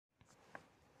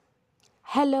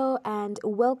Hello and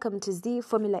welcome to the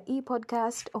Formula E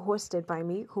podcast hosted by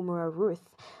me, Humura Ruth.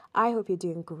 I hope you're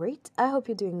doing great. I hope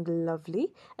you're doing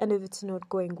lovely. And if it's not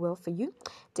going well for you,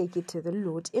 take it to the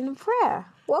Lord in prayer.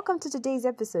 Welcome to today's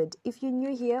episode. If you're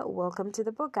new here, welcome to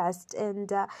the podcast.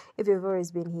 And if you've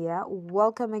always been here,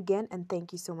 welcome again. And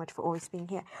thank you so much for always being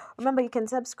here. Remember, you can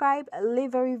subscribe,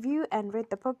 leave a review, and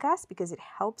rate the podcast because it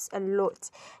helps a lot.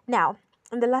 Now,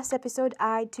 in the last episode,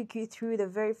 I took you through the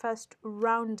very first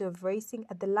round of racing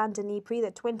at the London E-Prix,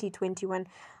 the 2021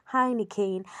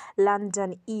 Heineken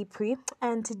London E-Prix.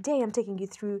 And today I'm taking you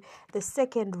through the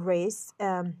second race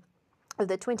of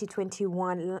the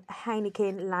 2021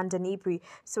 Heineken London E-Prix.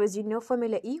 So as you know,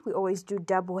 Formula E, we always do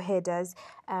double headers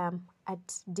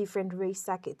at different race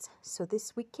circuits. So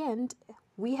this weekend,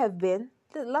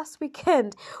 last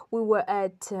weekend, we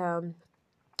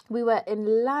were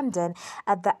in London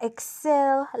at the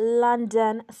Excel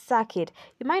London circuit.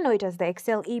 You might know it as the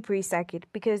Excel E-Prix circuit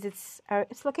because it's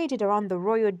located around the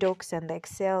Royal Docks and the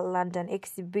Excel London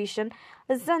Exhibition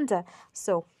Centre.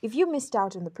 So if you missed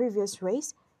out on the previous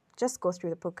race, just go through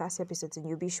the podcast episodes and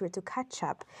you'll be sure to catch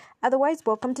up. Otherwise,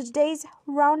 welcome to today's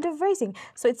round of racing.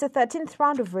 So it's the 13th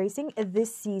round of racing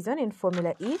this season in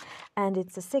Formula E, and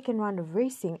it's the second round of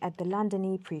racing at the London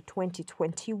E-Prix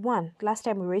 2021. Last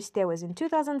time we raced there was in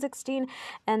 2016,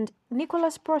 and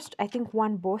Nicolas Prost, I think,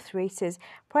 won both races.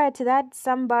 Prior to that,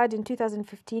 Sam Bird in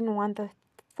 2015 won the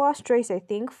first race, I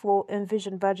think, for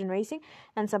Envision Virgin Racing,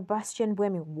 and Sebastian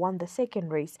Buemi won the second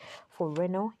race for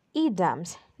Renault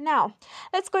Edams. Now,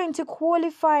 let's go into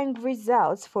qualifying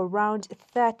results for round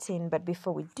 13. But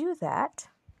before we do that,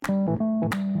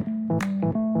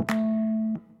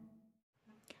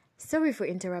 sorry for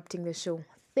interrupting the show.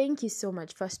 Thank you so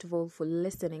much, first of all, for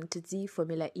listening to the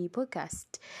Formula E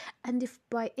podcast. And if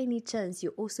by any chance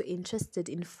you're also interested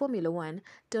in Formula One,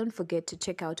 don't forget to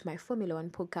check out my Formula One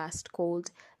podcast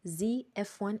called the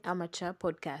F1 Amateur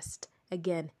Podcast.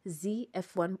 Again, the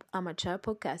F1 Amateur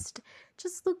Podcast.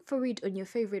 Just look for it on your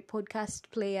favorite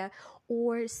podcast player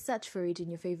or search for it in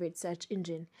your favorite search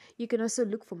engine. You can also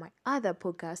look for my other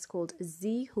podcast called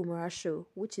The Humura Show,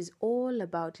 which is all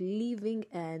about living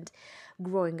and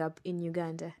growing up in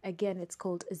Uganda. Again, it's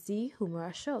called The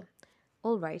Humura Show.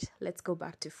 All right, let's go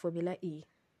back to Formula E.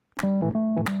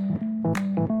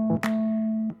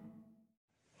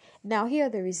 Now, here are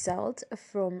the results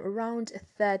from round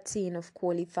 13 of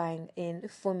qualifying in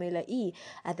Formula E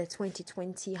at the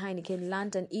 2020 Heineken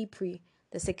London E-Prix,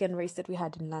 the second race that we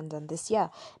had in London this year.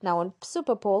 Now, on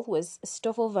Super Pole was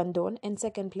Stoffel Van Dorn in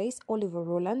second place, Oliver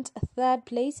Roland, third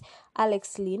place,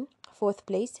 Alex Lynn, fourth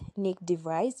place, Nick De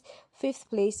Vries,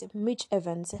 fifth place, Mitch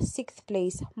Evans, sixth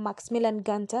place, Maximilian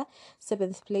Gunter,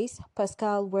 seventh place,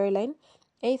 Pascal Wehrlein,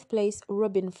 8th place,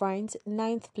 Robin Fries.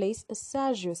 9th place,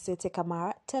 Sergio Sete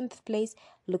Camara. 10th place,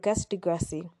 Lucas Di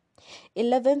Grassi.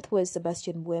 11th was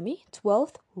Sebastian Buemi.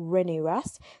 12th, Rene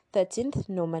Rast. 13th,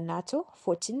 Norman Nato.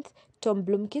 14th, Tom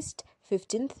Blomqvist.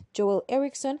 15th, Joel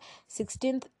Eriksson.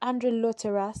 16th, Andre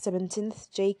Lotera.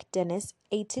 17th, Jake Dennis.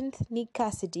 18th, Nick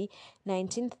Cassidy.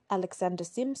 19th, Alexander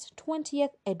Sims.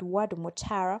 20th, Eduardo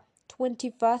Mortara.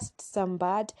 21st, Sam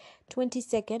Bird.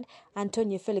 22nd,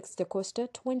 Antonio Felix da Costa.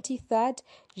 23rd,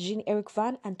 Jean-Eric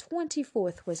Van. And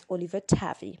 24th was Oliver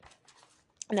Tavi.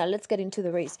 Now, let's get into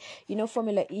the race. You know,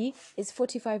 Formula E is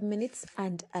 45 minutes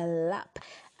and a lap.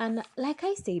 And like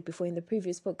I said before in the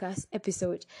previous podcast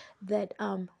episode, that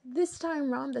this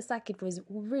time around the circuit was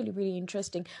really, really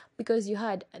interesting because you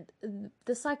had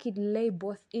the circuit lay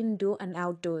both indoor and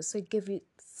outdoors. So it gave you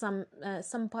some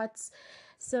parts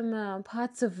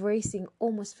of racing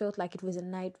almost felt like it was a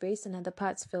night race, and other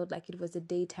parts felt like it was a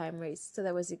daytime race. So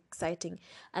that was exciting,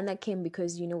 and that came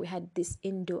because we had this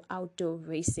indoor-outdoor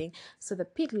racing. So the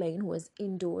pit lane was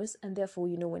indoors, and therefore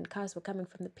when cars were coming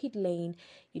from the pit lane,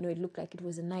 it looked like it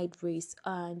was a night race,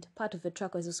 and part of the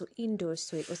track was also indoors,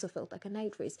 so it also felt like a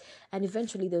night race. And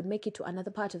eventually they would make it to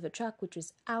another part of the track which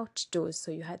was outdoors,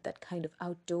 so you had that kind of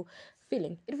outdoor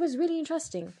feeling. It was really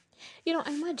interesting.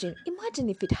 Imagine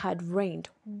if it had rained.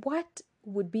 What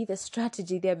would be the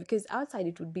strategy there? Because outside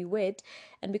it would be wet,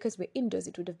 and because we're indoors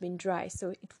it would have been dry.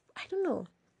 So I don't know.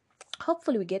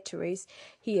 Hopefully we get to race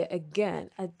here again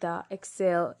at the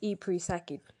Excel E-Prix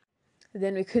circuit.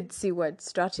 Then we could see what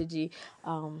strategy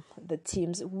the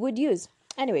teams would use.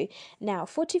 Anyway, now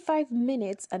 45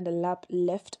 minutes and a lap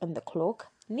left on the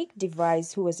clock. Nick De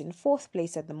Vries, who was in fourth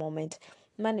place at the moment,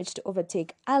 managed to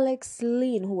overtake Alex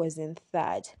Lynn, who was in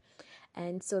third.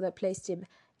 And so that placed him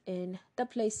in the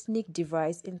place, Nick De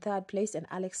Vries in third place and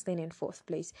Alex Lynn in fourth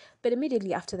place. But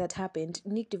immediately after that happened,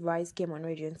 Nick De Vries came on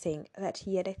radio and saying that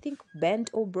he had, I think, bent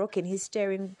or broken his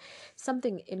steering,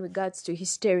 something in regards to his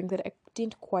steering that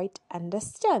didn't quite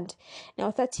understand.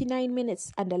 Now, 39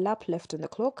 minutes and a lap left on the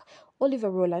clock.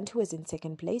 Oliver Rowland, who was in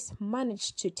second place,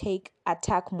 managed to take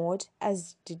attack mode,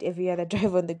 as did every other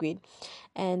driver on the grid.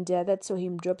 And that saw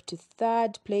him drop to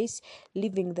third place,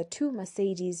 leaving the two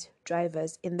Mercedes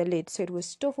drivers in the lead. So it was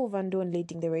Stoffel Vandoorne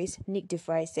leading the race, Nick de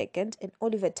Vries second, and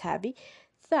Oliver Turvey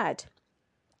third.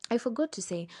 I forgot to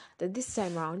say that this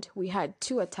time round we had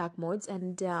two attack modes,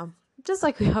 and just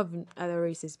like we have in other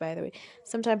races, by the way.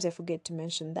 Sometimes I forget to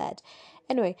mention that.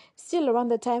 Anyway, still around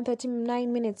the time,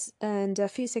 39 minutes and a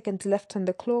few seconds left on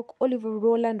the clock. Oliver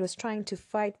Rowland was trying to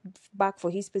fight back for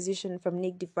his position from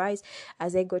Nick de Vries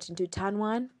as they got into turn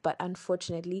one, but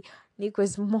unfortunately, Nick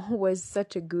was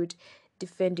such a good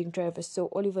defending driver, so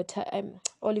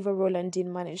Oliver Rowland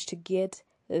didn't manage to get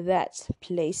that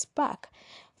place back.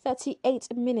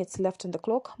 38 minutes left on the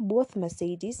clock. Both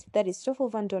Mercedes, that is Stoffel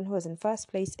Vandoorne, who was in first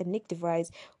place, and Nick de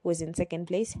Vries, who was in second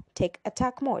place, take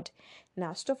attack mode.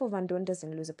 Now, Stoffel Vandoorne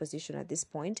doesn't lose a position at this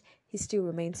point. He still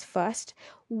remains first,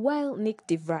 while Nick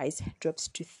de Vries drops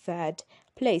to third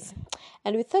place.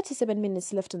 And with 37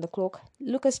 minutes left on the clock,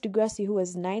 Lucas di Grassi, who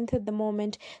was 9th at the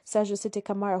moment, Sergio Sette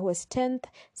Camara, who was 10th,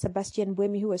 Sebastian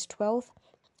Buemi, who was 12th,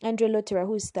 Andre Lotterer,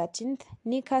 who was 13th,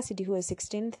 Nick Cassidy, who was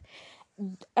 16th,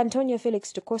 Antonio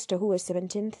Felix da Costa, who was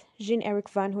 17th, Jean-Eric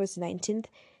Van, who was 19th,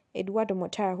 Eduardo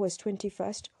Mortara, who was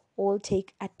 21st, all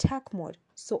take attack mode.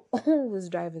 So all those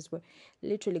drivers were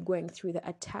literally going through the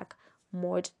attack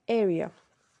mode area.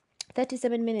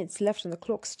 37 minutes left on the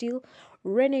clock still.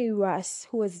 Rene Rast,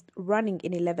 who was running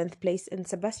in 11th place, and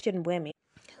Sebastian Buemi,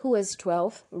 who was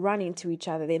 12th, run into each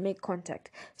other. They make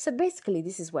contact. So basically,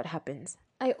 this is what happens.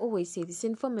 I always say this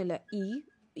in Formula E.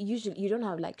 Usually you don't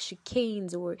have like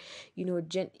chicanes or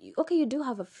okay, you do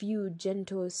have a few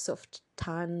gentle soft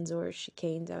turns or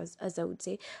chicanes, as I would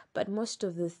say, but most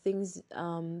of the things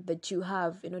that you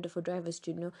have in order for drivers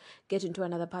to get into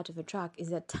another part of a track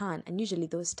is a turn, and usually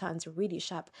those turns are really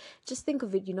sharp. Just think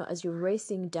of it, as you're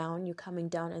racing down, you're coming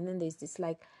down, and then there's this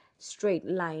like straight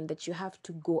line that you have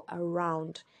to go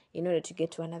around in order to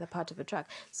get to another part of a track.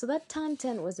 So that turn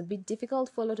 10 was a bit difficult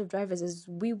for a lot of drivers, as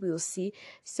we will see.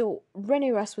 So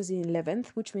Rene Rast was in 11th,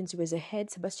 which means he was ahead.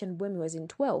 Sebastian Buemi was in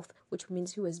 12th, which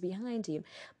means he was behind him.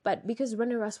 But because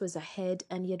Rene Rast was ahead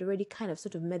and he had already kind of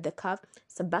sort of made the curve,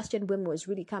 Sebastian Buemi was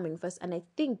really coming first. And I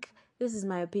think, this is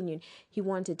my opinion, he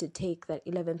wanted to take that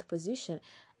 11th position,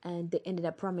 and they ended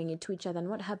up ramming into each other. And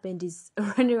what happened is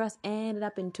Rene Rast ended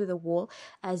up into the wall,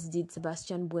 as did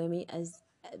Sebastian Buemi, as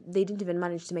they didn't even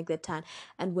manage to make the turn.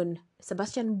 And when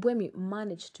Sebastian Buemi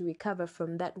managed to recover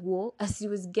from that wall, as he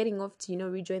was getting off to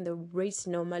rejoin the race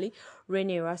normally,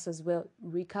 Rene Rast as well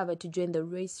recovered to join the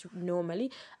race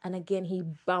normally, and again he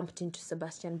bumped into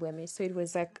Sebastian Buemi. So it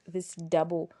was like this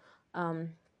double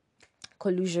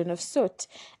collusion of sort.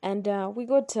 And we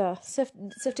got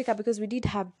safety car because we did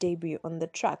have debris on the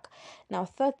track. Now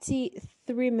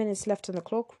 33 minutes left on the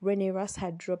clock. Rene Rast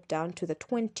had dropped down to the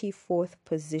 24th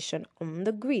position on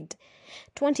the grid.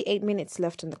 28 minutes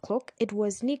left on the clock. It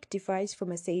was Nick de Vries for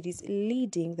Mercedes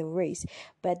leading the race,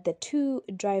 but the two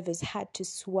drivers had to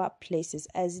swap places.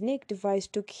 As Nick de Vries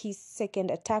took his second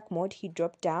attack mode, he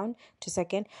dropped down to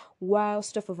second, while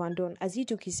Stoffel Vandoorne, as he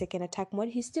took his second attack mode,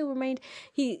 he still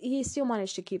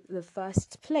managed to keep the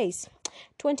first place.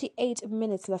 28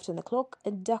 minutes left on the clock.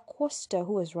 Da Costa,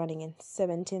 who was running in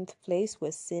 17th place,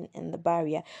 was seen in the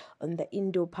barrier on the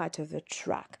indoor part of the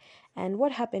track. And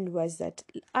what happened was that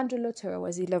Andre Lotterer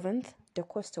was 11th, Da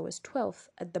Costa was 12th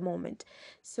at the moment.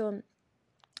 So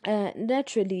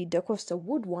naturally, Da Costa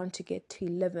would want to get to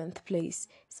 11th place.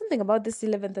 Something about this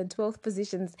 11th and 12th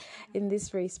positions in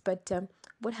this race. But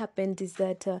what happened is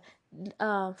that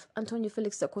Antonio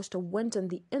Felix da Costa went on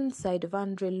the inside of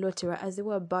Andre Lotterer as they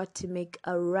were about to make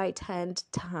a right-hand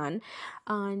turn,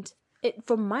 and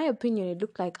from my opinion, it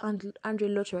looked like Andre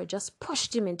Lotterer just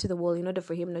pushed him into the wall in order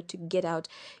for him not to get out,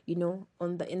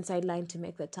 on the inside line to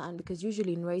make the turn. Because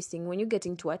usually in racing, when you're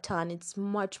getting to a turn, it's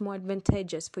much more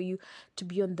advantageous for you to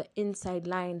be on the inside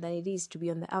line than it is to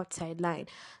be on the outside line.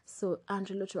 So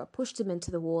Andre Lotterer pushed him into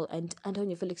the wall, and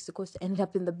Antonio Felix da Costa ended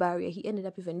up in the barrier. He ended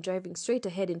up even driving straight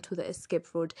ahead into the escape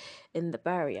road in the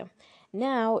barrier.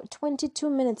 Now, 22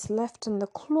 minutes left on the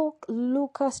clock.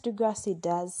 Lucas di Grassi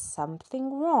does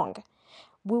something wrong.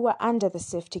 We were under the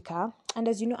safety car, and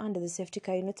as you know, under the safety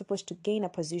car, you're not supposed to gain a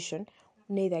position,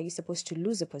 neither are you supposed to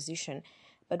lose a position.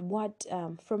 But what,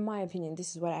 from my opinion,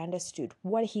 this is what I understood.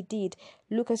 What he did,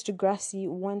 Lucas di Grassi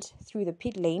went through the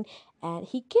pit lane, and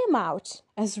he came out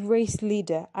as race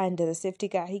leader under the safety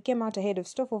car. He came out ahead of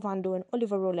Stoffel Vandoorne,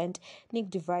 Oliver Rowland,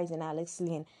 Nick de Vries, and Alex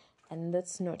Lynn. And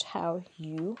that's not how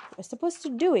you are supposed to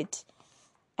do it.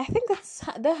 I think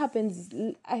that happens.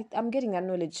 I'm getting that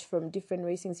knowledge from different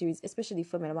racing series, especially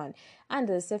Formula One. And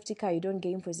the safety car, you don't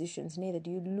gain positions, neither do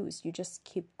you lose. You just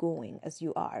keep going as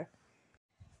you are.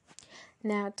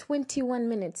 Now, 21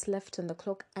 minutes left on the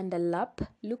clock and a lap.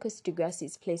 Lucas Di Grassi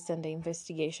is placed under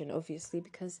investigation, obviously,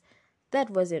 because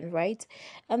that wasn't right.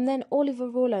 And then Oliver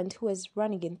Rowland, who was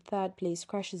running in third place,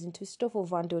 crashes into Stoffel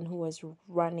Vandoorne, who was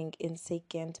running in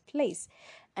second place.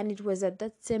 And it was at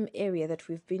that same area that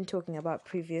we've been talking about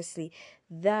previously,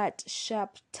 that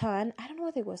sharp turn. I don't know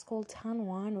whether it was called turn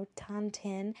 1 or turn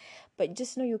 10, but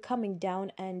just know you're coming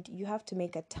down and you have to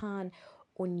make a turn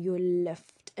on your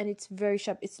left, and it's very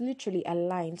sharp. It's literally a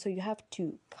line, so you have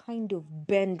to kind of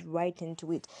bend right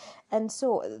into it. And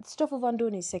so Stoffel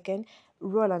Vandoorne is second,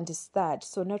 Rowland is third.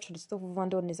 So naturally Stoffel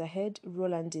Vandoorne is ahead,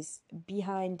 Rowland is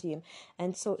behind him.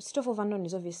 And so Stoffel Vandoorne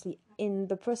is obviously in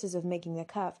the process of making the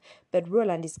curve, but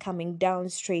Rowland is coming down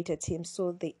straight at him,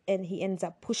 so he ends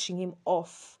up pushing him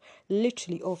off,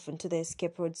 literally off into the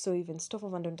escape road. So even Stoffel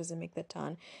Vandoorne doesn't make the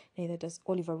turn, neither does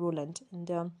Oliver Rowland.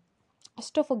 And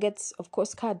Stoffel gets, of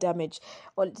course, car damage.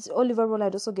 Oliver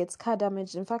Rowland also gets car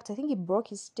damage. In fact, I think he broke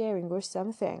his steering or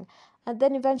something. And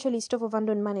then eventually Stoffel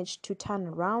Vandoorne managed to turn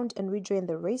around and rejoin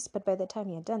the race. But by the time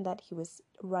he had done that, he was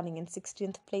running in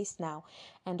 16th place now.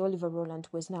 And Oliver Rowland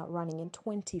was now running in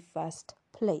 21st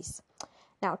place.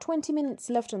 Now, 20 minutes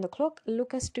left on the clock.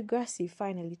 Lucas Di Grassi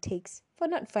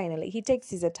he takes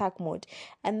his attack mode.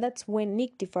 And that's when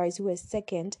Nick De Vries, who was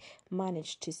second,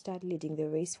 managed to start leading the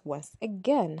race once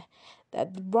again.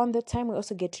 Around that time, we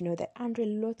also get to know that Andre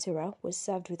Lotterer was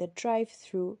served with a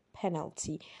drive-through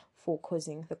penalty for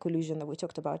causing the collision that we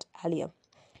talked about earlier.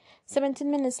 17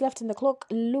 minutes left on the clock.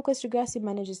 Lucas Di Grassi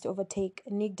manages to overtake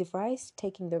Nick De Vries,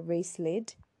 taking the race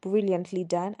lead. Brilliantly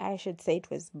done. I should say it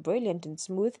was brilliant and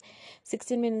smooth.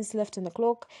 16 minutes left on the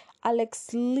clock.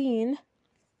 Alex Lynn,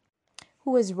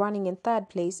 who was running in third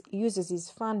place, uses his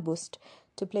fan boost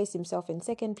to place himself in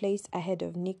second place ahead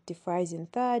of Nick De Vries in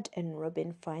third and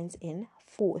Robin Fines in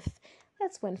fourth.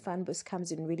 That's when fan boost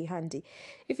comes in really handy.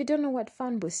 If you don't know what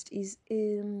fan boost is,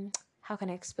 how can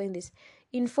I explain this?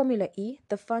 In Formula E,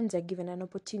 the fans are given an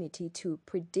opportunity to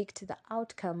predict the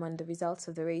outcome and the results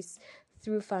of the race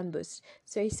through fan boost.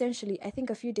 So essentially, I think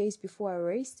a few days before a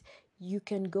race, you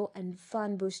can go and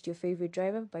fan boost your favorite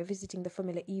driver by visiting the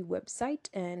Formula E website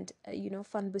and,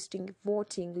 fan boosting,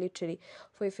 voting literally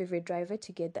for your favorite driver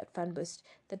to get that fan boost.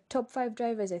 The top 5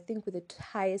 drivers, I think, with the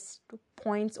highest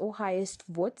points or highest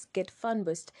votes get fan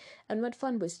boost. And what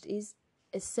fan boost is,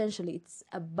 essentially, it's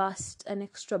an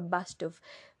extra burst of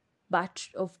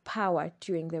power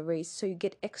during the race. So you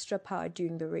get extra power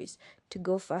during the race to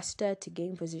go faster, to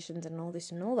gain positions and all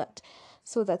this and all that.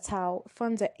 So that's how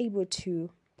fans are able to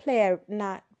play a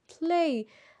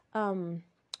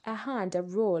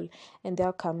role in the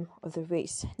outcome of the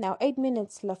race. Now, 8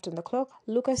 minutes left on the clock.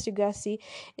 Lucas Di Grassi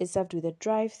is served with a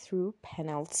drive-through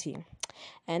penalty.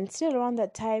 And still around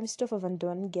that time, Stoffel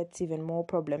Vandoorne gets even more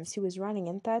problems. He was running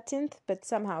in 13th, but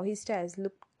somehow his tires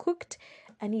looked cooked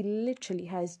and he literally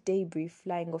has debris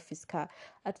flying off his car.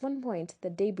 At one point,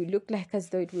 the debris looked like as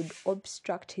though it would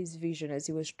obstruct his vision as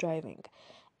he was driving.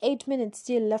 8 minutes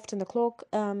still left on the clock.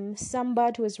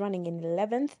 Sambad, who was running in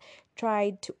 11th,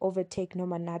 tried to overtake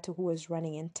Norman Nato, who was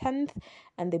running in 10th,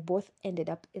 and they both ended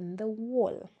up in the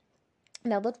wall.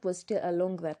 Now, that was still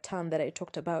along that turn that I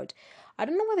talked about. I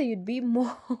don't know whether you'd be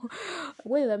more,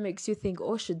 whether that makes you think,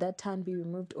 oh, should that turn be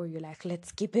removed? Or you're like, let's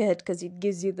skip it because it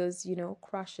gives you those,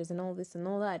 crashes and all this and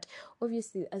all that.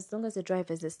 Obviously, as long as the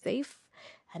drivers are safe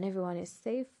and everyone is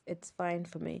safe, it's fine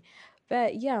for me.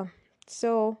 But yeah,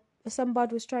 so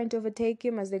Sambad was trying to overtake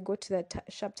him as they go to that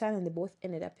sharp turn and they both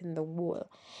ended up in the wall.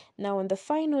 Now, on the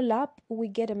final lap, we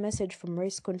get a message from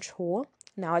race control.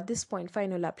 Now, at this point,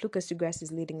 final lap, Lucas Di Grassi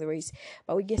is leading the race,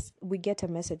 but we get a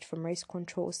message from race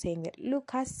control saying that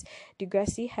Lucas Di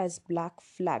Grassi has black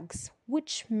flags,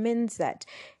 which means that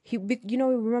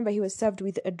remember he was served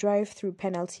with a drive-through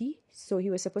penalty, so he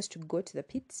was supposed to go to the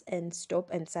pits and stop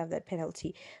and serve that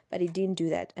penalty, but he didn't do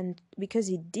that, and because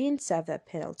he didn't serve that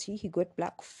penalty, he got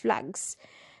black flags.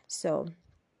 So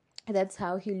that's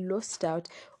how he lost out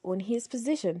on his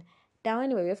position. Now,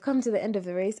 anyway, we've come to the end of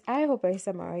the race. I hope I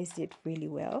summarized it really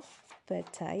well.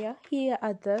 But here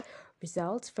are the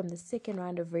results from the second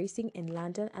round of racing in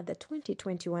London at the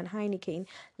 2021 Heineken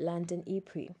London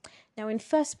E-Prix. Now, in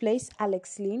first place,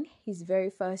 Alex Lynn, his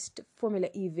very first Formula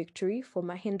E victory for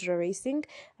Mahindra Racing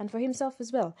and for himself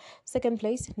as well. Second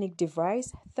place, Nick De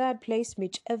Vries. Third place,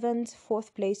 Mitch Evans.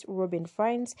 Fourth place, Robin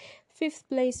Fines. Fifth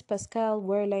place, Pascal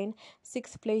Wehrlein.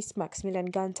 Sixth place,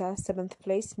 Maximilian Ganta. Seventh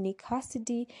place, Nick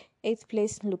Cassidy. Eighth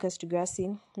place, Lucas Di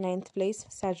Grassi. Ninth place,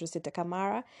 Sergio Seta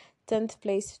Camara. 10th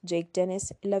place, Jake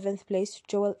Dennis. 11th place,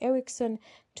 Joel Eriksson.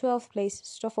 12th place,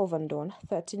 Stoffel Van Dorn.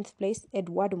 13th place,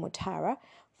 Eduardo Motara.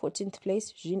 14th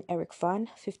place, Jean-Eric Van.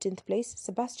 15th place,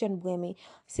 Sebastian Buemi.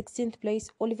 16th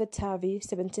place, Oliver Tavi.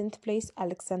 17th place,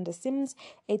 Alexander Sims.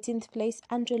 18th place,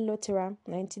 Andre Lotera.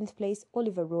 19th place,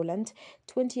 Oliver Roland.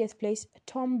 20th place,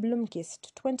 Tom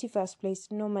Blomqvist. 21st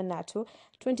place, Norman Nato.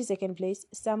 22nd place,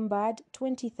 Sam Bad.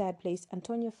 23rd place,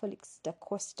 Antonio Felix da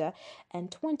Costa.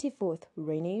 And 24th,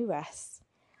 Rene Ras.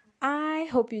 I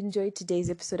hope you enjoyed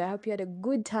today's episode. I hope you had a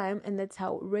good time, and that's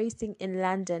how racing in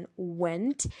London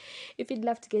went. If you'd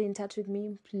love to get in touch with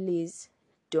me, please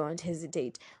don't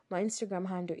hesitate. My Instagram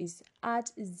handle is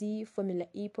at Z Formula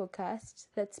E Podcast.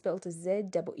 That's spelled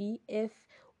ZEFORMULAE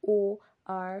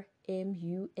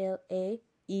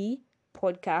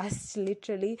podcast,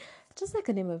 literally. Just like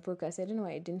the name of podcast. I don't know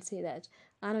why I didn't say that.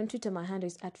 And on Twitter, my handle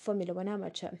is at Formula One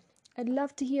Amateur. I'd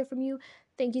love to hear from you.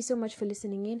 Thank you so much for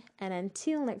listening in. And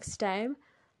until next time,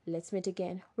 let's meet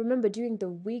again. Remember, during the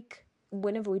week,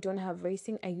 whenever we don't have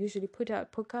racing, I usually put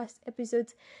out podcast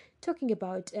episodes talking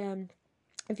about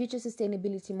future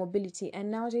sustainability, mobility.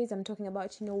 And nowadays, I'm talking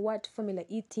about, what Formula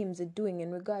E teams are doing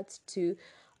in regards to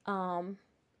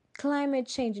climate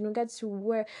change, in regards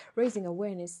to raising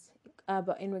awareness.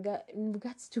 But in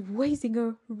regards to raising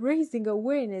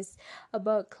awareness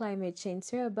about climate change.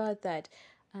 Sorry about that.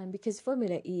 Because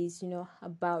Formula E is,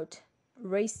 about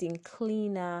racing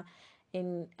cleaner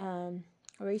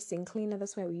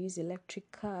That's why we use electric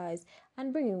cars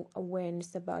and bringing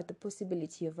awareness about the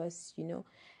possibility of us,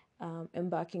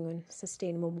 embarking on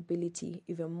sustainable mobility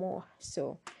even more.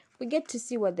 So we get to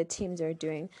see what the teams are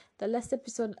doing. The last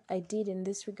episode I did in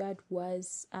this regard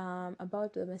was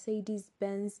about the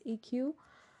Mercedes-Benz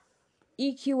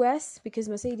EQS, because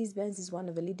Mercedes-Benz is one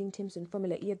of the leading teams in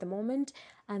Formula E at the moment,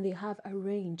 and they have a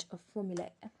range of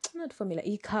not Formula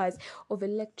E cars, of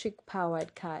electric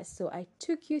powered cars. So I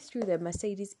took you through the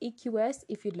Mercedes EQS.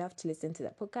 If you'd love to listen to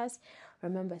that podcast,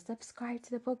 remember, subscribe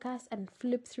to the podcast and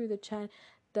flip through the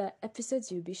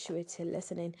episodes. You'll be sure to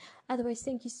listen in. Otherwise,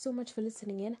 thank you so much for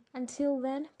listening in. Until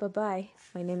then, bye-bye.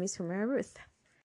 My name is Humera Ruth.